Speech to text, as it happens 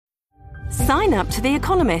Sign up to The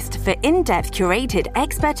Economist for in-depth curated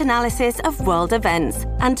expert analysis of world events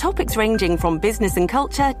and topics ranging from business and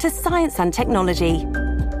culture to science and technology.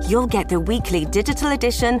 You'll get the weekly digital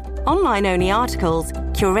edition, online-only articles,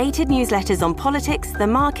 curated newsletters on politics, the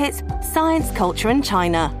markets, science, culture and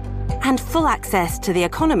China, and full access to The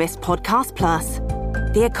Economist Podcast Plus.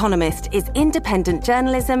 The Economist is independent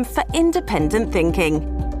journalism for independent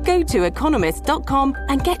thinking. Go to economist.com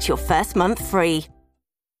and get your first month free.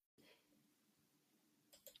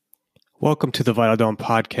 Welcome to the Vital Dawn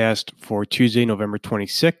podcast for Tuesday, November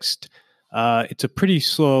 26th. It's a pretty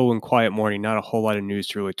slow and quiet morning, not a whole lot of news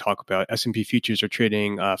to really talk about. S&P futures are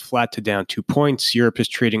trading flat to down 2 points. Europe is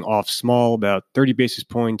trading off small, about 30 basis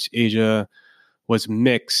points. Asia was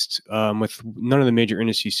mixed, with none of the major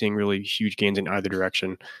indices seeing really huge gains in either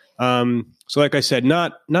direction. So like I said,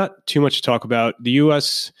 not too much to talk about. The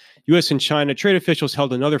U.S. and China trade officials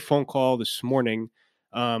held another phone call this morning.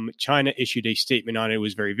 China issued a statement on it. It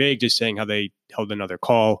was very vague, just saying how they held another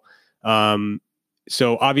call.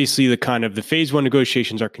 So obviously the phase one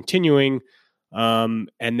negotiations are continuing, and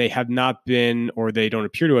they have not been, or they don't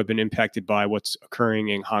appear to have been impacted by what's occurring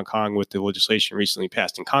in Hong Kong with the legislation recently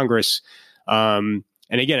passed in Congress. And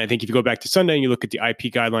again, I think if you go back to Sunday and you look at the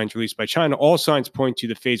IP guidelines released by China, all signs point to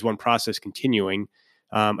the phase one process continuing.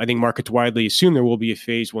 I think markets widely assume there will be a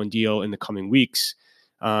phase one deal in the coming weeks.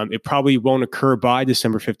 It probably won't occur by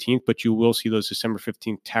December 15th, but you will see those December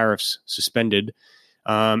 15th tariffs suspended.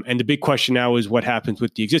 And the big question now is what happens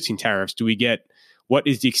with the existing tariffs? What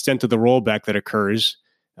is the extent of the rollback that occurs?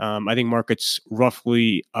 I think markets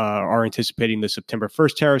roughly are anticipating the September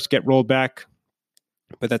 1st tariffs get rolled back,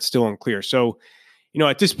 but that's still unclear. So,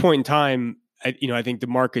 at this point in time, I think the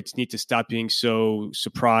markets need to stop being so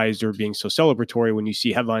surprised or being so celebratory when you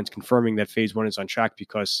see headlines confirming that phase one is on track,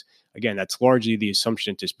 because, again, that's largely the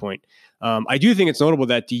assumption at this point. I do think it's notable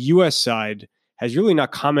that the U.S. side has really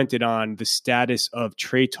not commented on the status of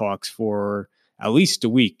trade talks for at least a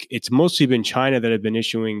week. It's mostly been China that have been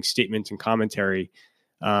issuing statements and commentary.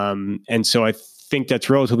 And so I think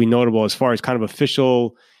that's relatively notable as far as kind of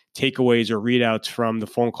official takeaways or readouts from the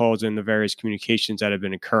phone calls and the various communications that have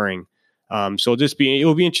been occurring. So it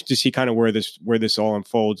will be interesting to see kind of where this all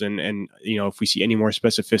unfolds, and if we see any more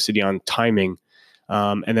specificity on timing,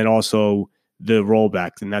 and then also the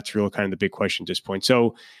rollback, then that's really kind of the big question at this point.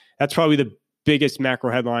 So that's probably the biggest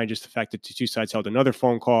macro headline, just the fact that the two sides held another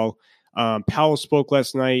phone call. Powell spoke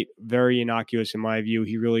last night, very innocuous in my view.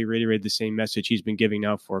 He really reiterated the same message he's been giving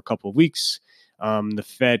now for a couple of weeks. The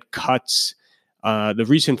Fed cuts, the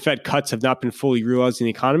recent Fed cuts have not been fully realized in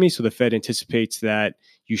the economy, so the Fed anticipates that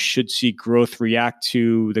you should see growth react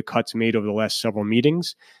to the cuts made over the last several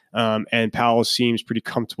meetings. And Powell seems pretty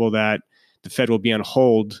comfortable that the Fed will be on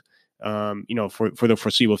hold, for the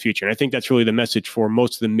foreseeable future. And I think that's really the message for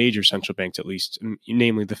most of the major central banks, at least,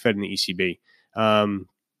 namely the Fed and the ECB.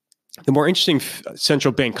 The more interesting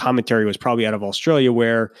central bank commentary was probably out of Australia,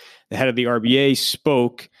 where the head of the RBA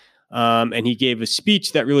spoke, and he gave a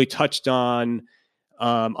speech that really touched on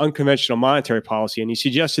unconventional monetary policy. And he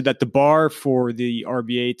suggested that the bar for the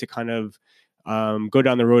RBA to kind of go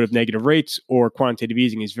down the road of negative rates or quantitative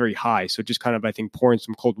easing is very high. So just kind of, I think, pouring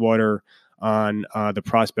some cold water on the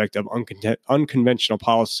prospect of unconventional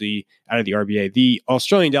policy out of the RBA. The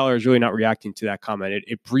Australian dollar is really not reacting to that comment.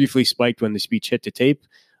 It briefly spiked when the speech hit the tape,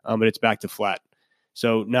 but it's back to flat.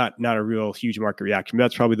 So not a real huge market reaction. But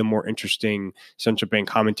that's probably the more interesting central bank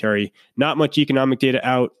commentary. Not much economic data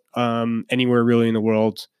out anywhere really in the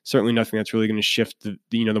world. Certainly nothing that's really going to shift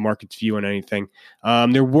the market's view on anything.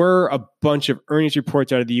 There were a bunch of earnings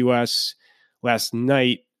reports out of the U.S. last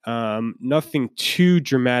night. Nothing too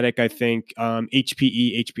dramatic, I think.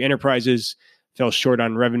 HP Enterprises fell short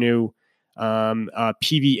on revenue.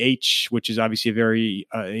 PVH, which is obviously a very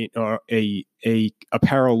a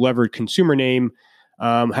apparel levered consumer name,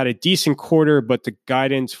 had a decent quarter, but the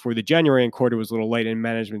guidance for the January end quarter was a little light, and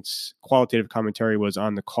management's qualitative commentary was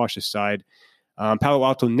on the cautious side. Palo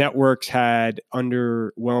Alto Networks had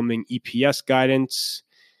underwhelming EPS guidance.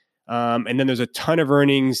 And then there's a ton of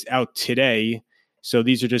earnings out today. So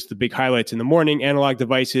these are just the big highlights in the morning. Analog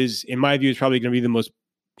Devices, in my view, is probably going to be the most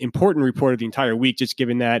important report of the entire week, just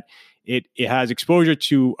given that it has exposure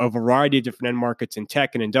to a variety of different end markets in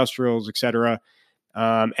tech and industrials, et cetera.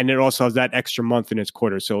 And it also has that extra month in its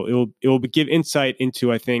quarter. So it will give insight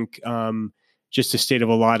into, I think, just the state of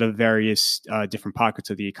a lot of various different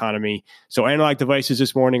pockets of the economy. So Analog Devices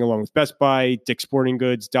this morning, along with Best Buy, Dick's Sporting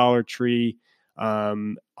Goods, Dollar Tree,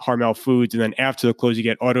 Hormel Foods, and then after the close, you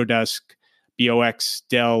get Autodesk, BOX,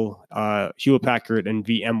 Dell, Hewlett Packard, and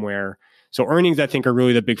VMware. So earnings, I think, are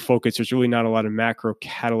really the big focus. There's really not a lot of macro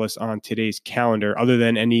catalysts on today's calendar other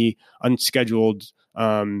than any unscheduled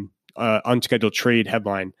trade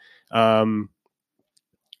headline. And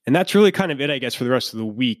that's really kind of it, I guess, for the rest of the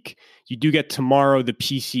week. You do get tomorrow the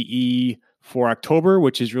PCE for October,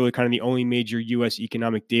 which is really kind of the only major U.S.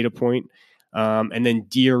 economic data point. And then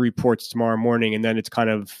Deere reports tomorrow morning, and then it's kind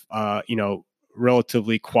of,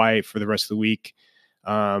 relatively quiet for the rest of the week,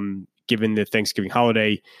 given the Thanksgiving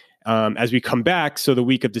holiday. As we come back, so the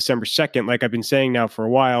week of December 2nd, like I've been saying now for a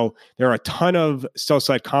while, there are a ton of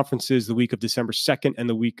sell-side conferences the week of December 2nd and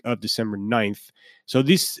the week of December 9th. So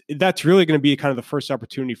that's really going to be kind of the first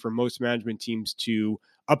opportunity for most management teams to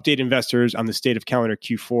update investors on the state of calendar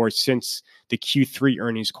Q4 since the Q3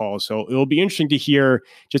 earnings call. So it'll be interesting to hear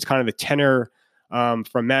just kind of the tenor from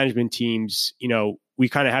management teams. We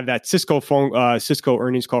kind of have that Cisco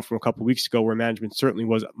earnings call from a couple of weeks ago where management certainly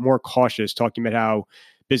was more cautious, talking about how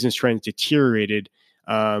business trends deteriorated.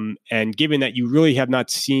 And given that you really have not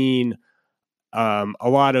seen a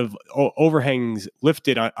lot of overhangs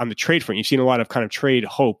lifted on the trade front, you've seen a lot of kind of trade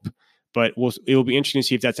hope, but it'll be interesting to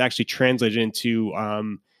see if that's actually translated into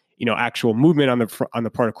actual movement on the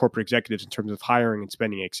part of corporate executives in terms of hiring and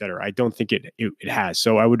spending, et cetera. I don't think it has.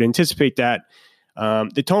 So I would anticipate that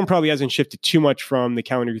the tone probably hasn't shifted too much from the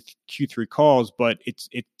calendar Q3 calls, but it's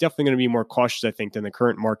definitely going to be more cautious, I think, than the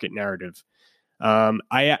current market narrative.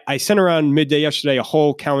 I sent around midday yesterday a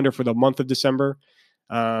whole calendar for the month of December.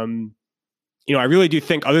 I really do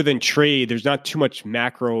think, other than trade, there's not too much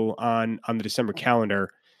macro on the December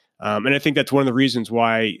calendar, and I think that's one of the reasons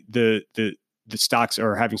why the stocks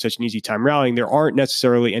are having such an easy time rallying. There aren't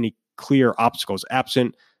necessarily any clear obstacles,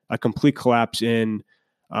 absent a complete collapse in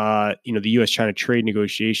the U.S.-China trade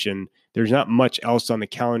negotiation. There's not much else on the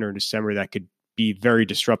calendar in December that could be very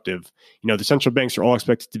disruptive. The central banks are all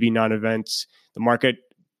expected to be non-events. The market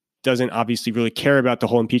doesn't obviously really care about the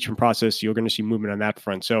whole impeachment process. You're going to see movement on that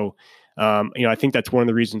front. So, I think that's one of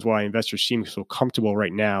the reasons why investors seem so comfortable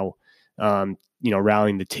right now,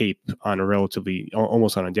 rallying the tape on a relatively,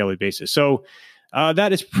 almost on a daily basis. So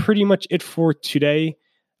that is pretty much it for today.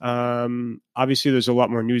 Obviously, there's a lot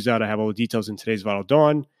more news out. I have all the details in today's Vital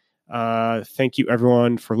Dawn. Thank you,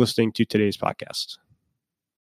 everyone, for listening to today's podcast.